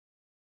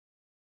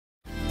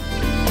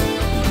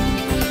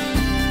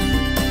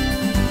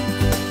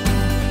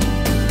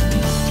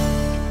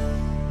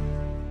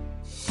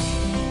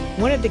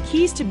One of the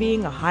keys to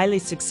being a highly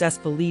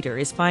successful leader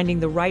is finding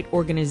the right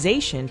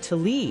organization to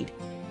lead.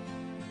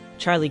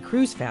 Charlie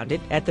Kruse found it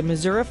at the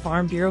Missouri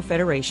Farm Bureau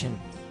Federation.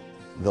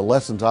 The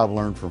lessons I've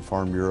learned from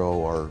Farm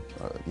Bureau are,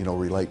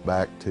 relate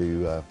back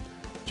to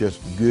just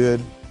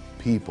good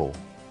people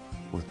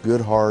with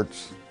good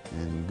hearts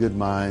and good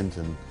minds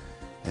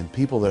and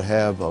people that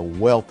have a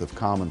wealth of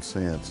common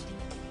sense.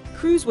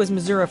 Kruse was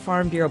Missouri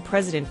Farm Bureau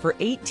president for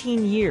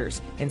 18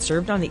 years and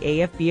served on the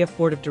AFBF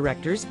Board of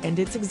Directors and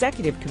its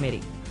executive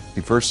committee. He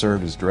first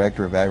served as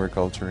Director of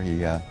Agriculture. He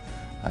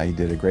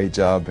did a great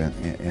job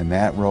in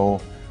that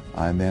role,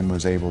 and then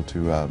was able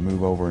to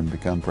move over and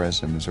become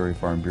president of Missouri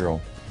Farm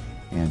Bureau.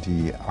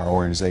 And our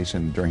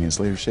organization during his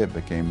leadership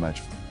became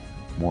much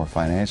more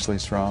financially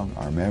strong.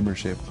 Our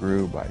membership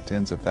grew by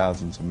tens of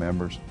thousands of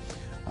members.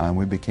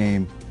 We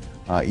became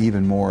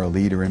even more a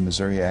leader in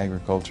Missouri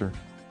agriculture.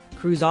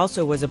 Kruse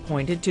also was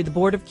appointed to the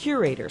Board of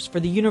Curators for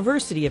the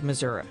University of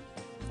Missouri.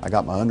 I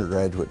got my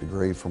undergraduate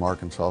degree from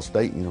Arkansas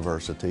State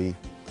University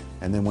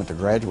and then went to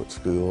graduate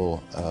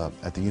school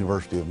at the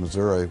University of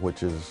Missouri,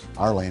 which is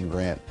our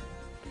land-grant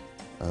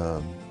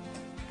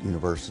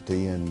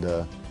university.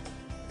 And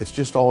it's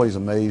just always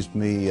amazed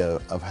me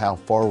of how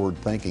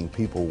forward-thinking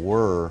people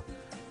were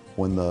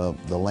when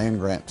the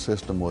land-grant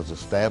system was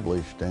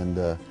established, and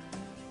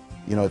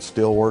it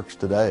still works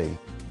today.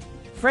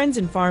 Friends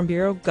in Farm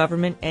Bureau,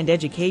 government, and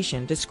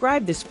education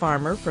describe this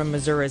farmer from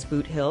Missouri's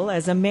Boot Hill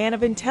as a man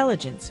of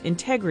intelligence,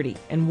 integrity,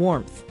 and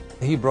warmth.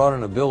 He brought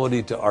an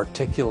ability to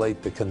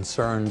articulate the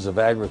concerns of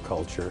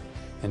agriculture,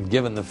 and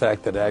given the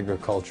fact that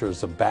agriculture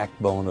is the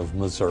backbone of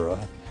Missouri,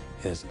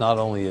 it's not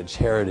only its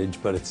heritage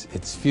but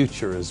its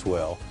future as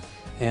well.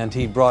 And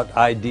he brought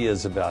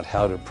ideas about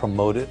how to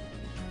promote it,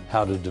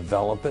 how to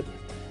develop it,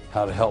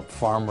 how to help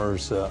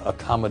farmers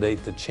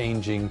accommodate the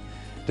changing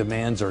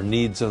demands or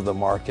needs of the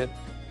market.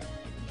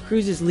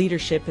 Kruse's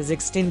leadership has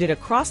extended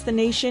across the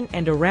nation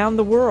and around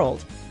the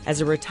world. As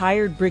a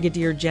retired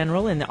brigadier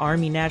general in the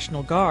Army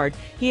National Guard,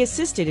 he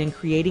assisted in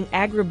creating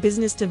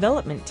agribusiness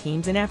development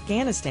teams in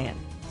Afghanistan.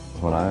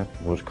 When I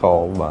was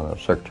called by the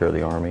Secretary of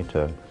the Army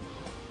to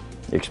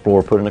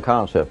explore putting a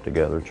concept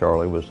together,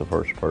 Charlie was the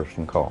first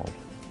person called.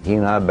 He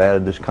and I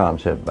batted this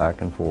concept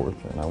back and forth,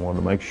 and I wanted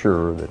to make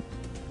sure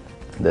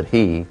that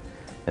he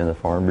and the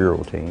Farm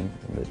Bureau team,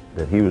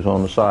 that he was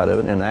on the side of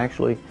it, and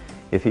actually,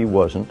 if he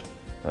wasn't,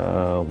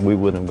 we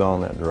wouldn't have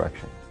gone that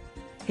direction.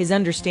 His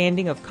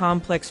understanding of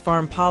complex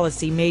farm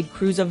policy made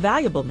Kruse a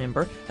valuable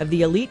member of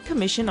the Elite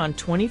Commission on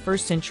 21st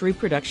Century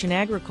Production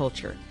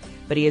Agriculture,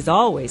 but he has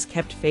always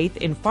kept faith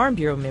in Farm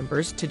Bureau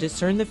members to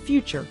discern the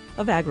future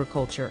of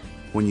agriculture.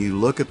 When you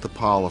look at the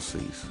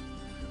policies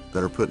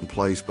that are put in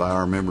place by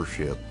our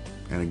membership,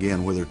 and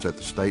again, whether it's at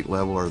the state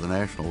level or the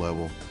national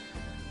level,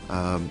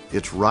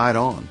 it's right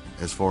on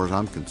as far as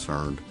I'm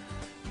concerned.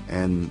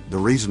 And the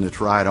reason it's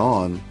right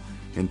on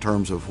in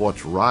terms of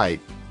what's right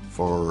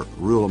for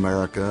rural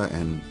America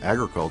and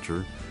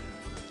agriculture,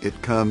 it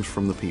comes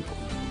from the people.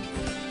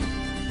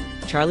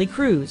 Charlie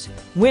Kruse,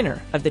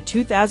 winner of the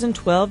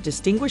 2012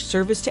 Distinguished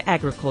Service to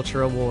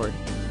Agriculture Award.